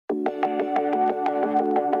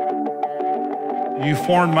You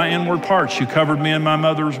formed my inward parts. You covered me in my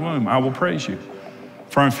mother's womb. I will praise you.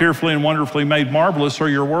 For I'm fearfully and wonderfully made. Marvelous are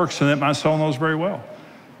your works, and that my soul knows very well.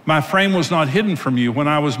 My frame was not hidden from you when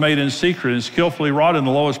I was made in secret and skillfully wrought in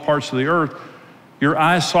the lowest parts of the earth. Your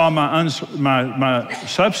eyes saw my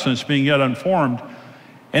substance being yet unformed.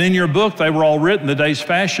 And in your book, they were all written, the days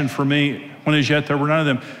fashioned for me, when as yet there were none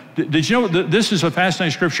of them. Did you know, this is a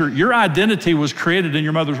fascinating scripture. Your identity was created in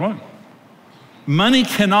your mother's womb. Money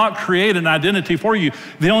cannot create an identity for you.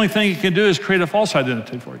 The only thing it can do is create a false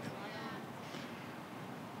identity for you.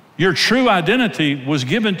 Your true identity was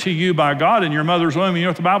given to you by God in your mother's womb. And you know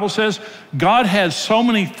what the Bible says? God has so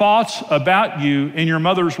many thoughts about you in your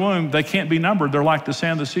mother's womb, they can't be numbered. They're like the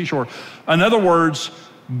sand of the seashore. In other words,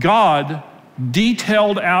 God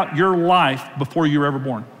detailed out your life before you were ever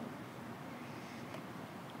born.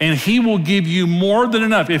 And he will give you more than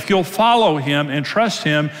enough. If you'll follow him and trust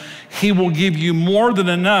him, he will give you more than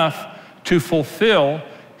enough to fulfill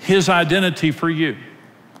his identity for you.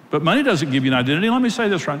 But money doesn't give you an identity. Let me say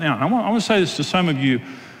this right now. I want to say this to some of you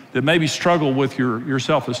that maybe struggle with your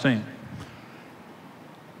self-esteem.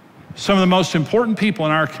 Some of the most important people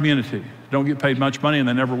in our community don't get paid much money, and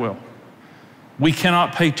they never will. We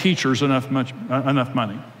cannot pay teachers enough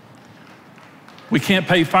money. We can't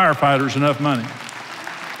pay firefighters enough money.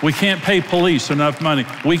 We can't pay police enough money.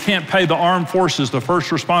 We can't pay the armed forces, the first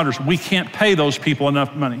responders. We can't pay those people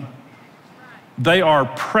enough money. They are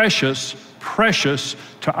precious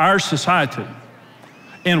to our society.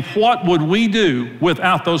 And what would we do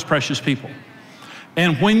without those precious people?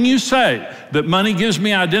 And when you say that money gives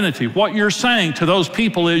me identity, what you're saying to those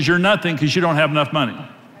people is you're nothing because you don't have enough money.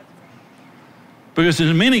 Because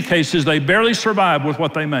in many cases, they barely survive with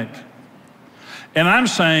what they make. And I'm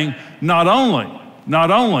saying not only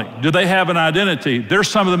do they have an identity, they're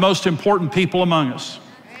some of the most important people among us.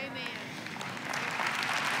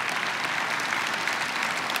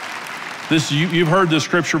 You've heard this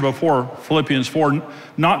scripture before, Philippians 4.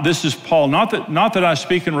 This is Paul. Not that I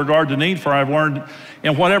speak in regard to need, for I've learned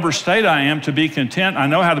in whatever state I am to be content. I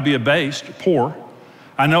know how to be abased, poor.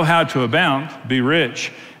 I know how to abound, be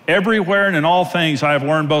rich. Everywhere and in all things I have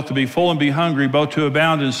learned both to be full and be hungry, both to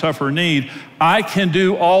abound and suffer need. I can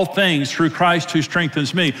do all things through Christ who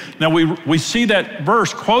strengthens me. Now we see that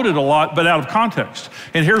verse quoted a lot, but out of context.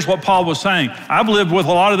 And here's what Paul was saying. I've lived with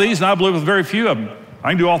a lot of these, and I've lived with very few of them. I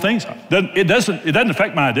can do all things. It doesn't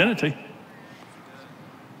affect my identity.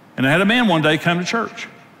 And I had a man one day come to church.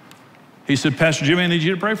 He said, Pastor Jimmy, I need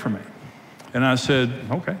you to pray for me. And I said,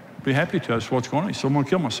 okay, be happy to. I said, what's going on? He said, I'm going to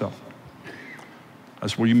kill myself. I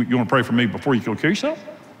said, well, you want to pray for me before you go kill yourself?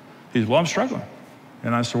 He said, well, I'm struggling.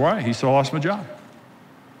 And I said, why? He said, I lost my job.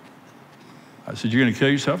 I said, you're going to kill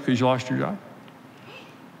yourself because you lost your job?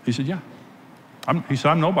 He said, yeah. He said,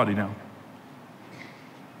 I'm nobody now.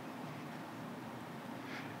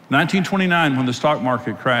 1929, when the stock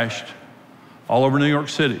market crashed all over New York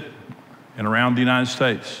City and around the United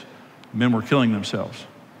States, men were killing themselves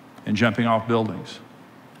and jumping off buildings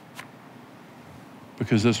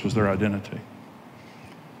because this was their identity.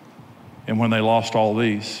 And when they lost all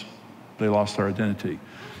these, they lost their identity.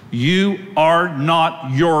 You are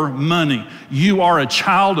not your money. You are a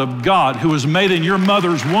child of God who was made in your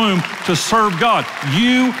mother's womb to serve God.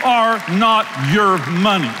 You are not your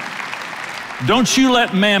money. Don't you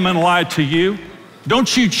let mammon lie to you.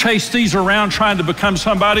 Don't you chase these around trying to become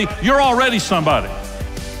somebody. You're already somebody.